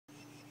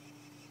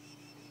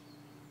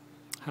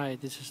Hi,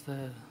 this is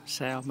the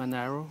Sal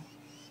Manaro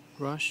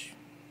Rush,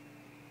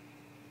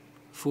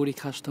 fully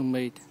custom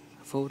made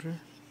folder.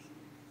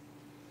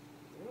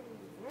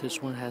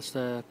 This one has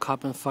the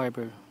carbon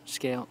fiber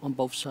scale on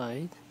both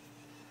sides,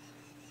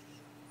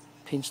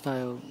 pin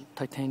style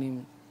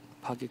titanium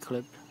pocket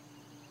clip,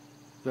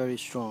 very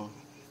strong.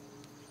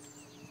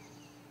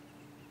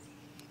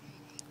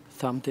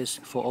 Thumb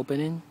disc for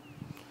opening,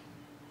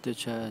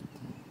 it's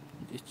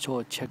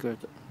all checkered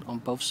on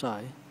both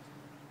sides,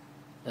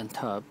 and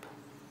tab.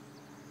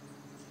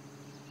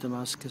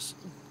 Damascus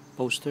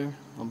bolster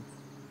on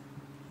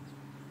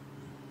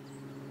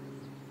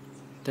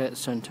dead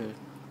center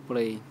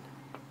blade.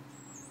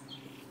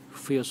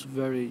 Feels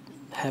very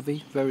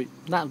heavy,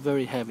 not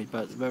very heavy,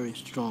 but very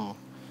strong,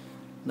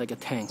 like a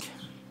tank.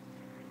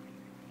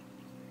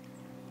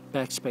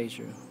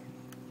 Backspacer,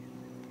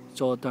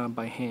 it's all done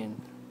by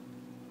hand.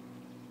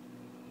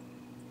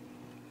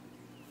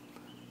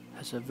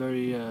 Has a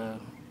very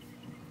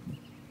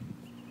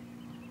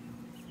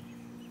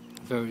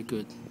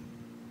good.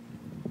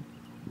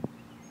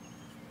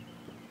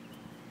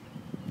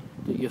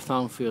 Your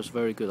thumb feels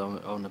very good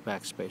on the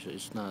backspacer.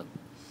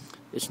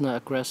 It's not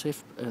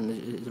aggressive, and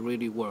it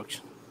really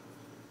works.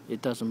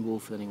 It doesn't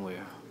move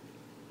anywhere.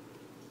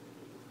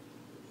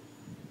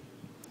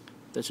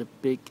 There's a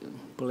big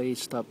blade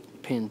stop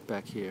pin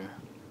back here.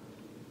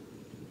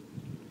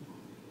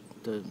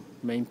 The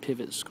main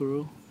pivot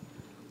screw.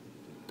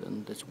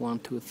 Then there's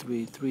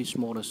three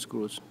smaller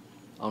screws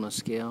on a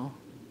scale.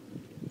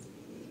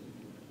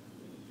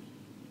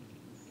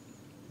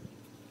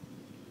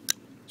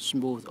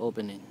 Smooth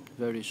opening,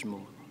 very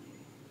smooth.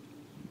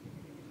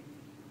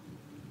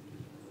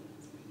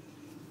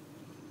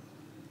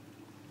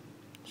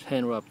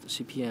 Hand rubbed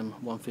CPM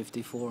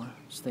 154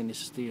 stainless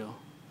steel,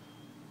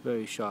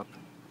 very sharp,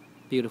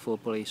 beautiful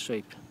blade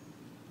shape.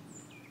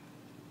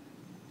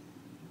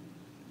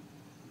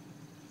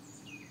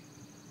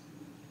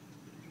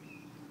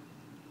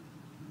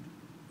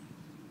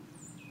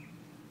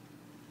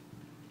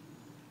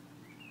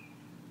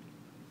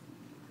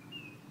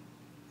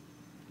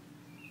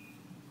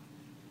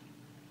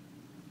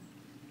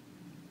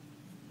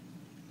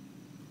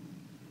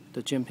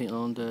 The jimping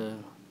on the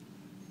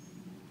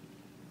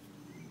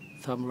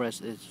thumb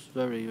rest is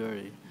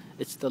very.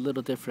 It's a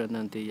little different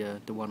than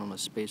the one on the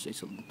space.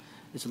 It's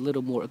a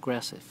little more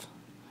aggressive.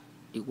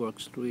 It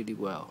works really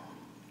well.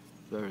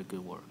 Very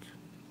good work.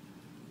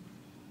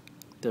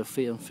 The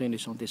fit and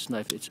finish on this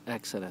knife is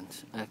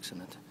excellent.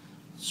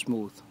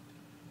 Smooth.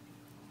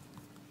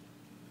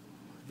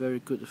 Very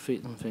good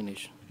fit and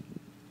finish.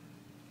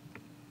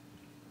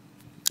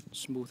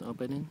 Smooth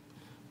opening.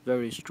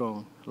 Very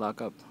strong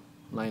lockup.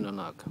 Liner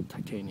lock,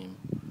 titanium,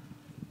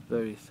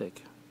 very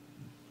thick.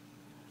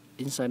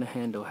 Inside the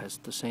handle has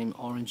the same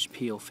orange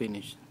peel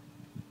finish.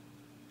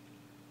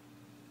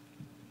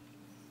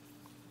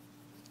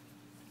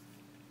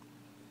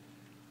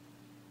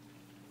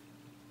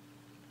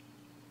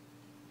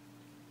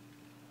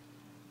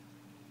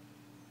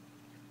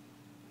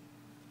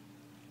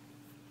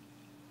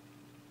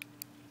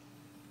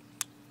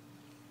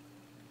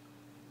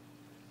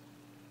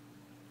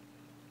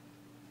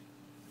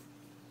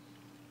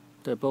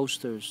 The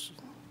bolsters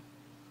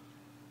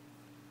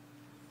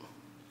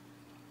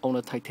on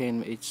the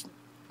titanium, it's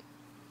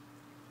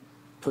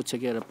put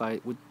together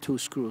with two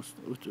screws.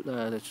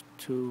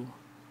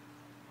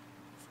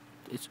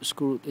 It's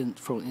screwed in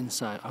from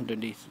inside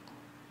underneath,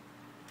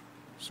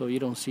 so you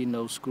don't see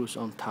no screws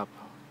on top,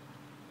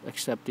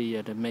 except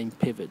the main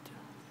pivot.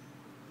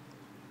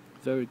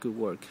 Very good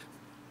work.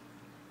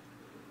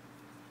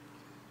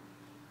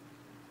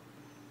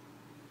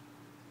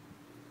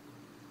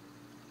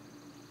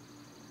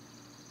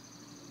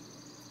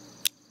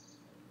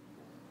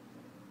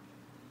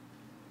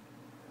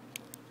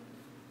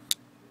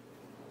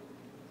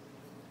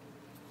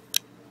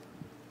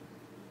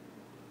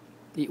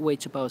 It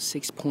weighs about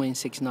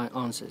 6.69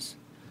 ounces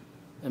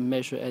and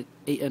measure at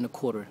 8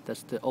 1/4.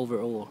 That's the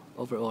overall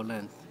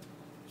length.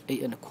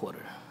 8 1/4.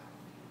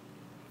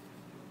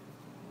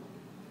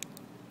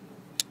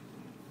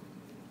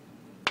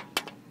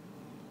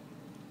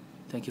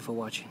 Thank you for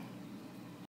watching.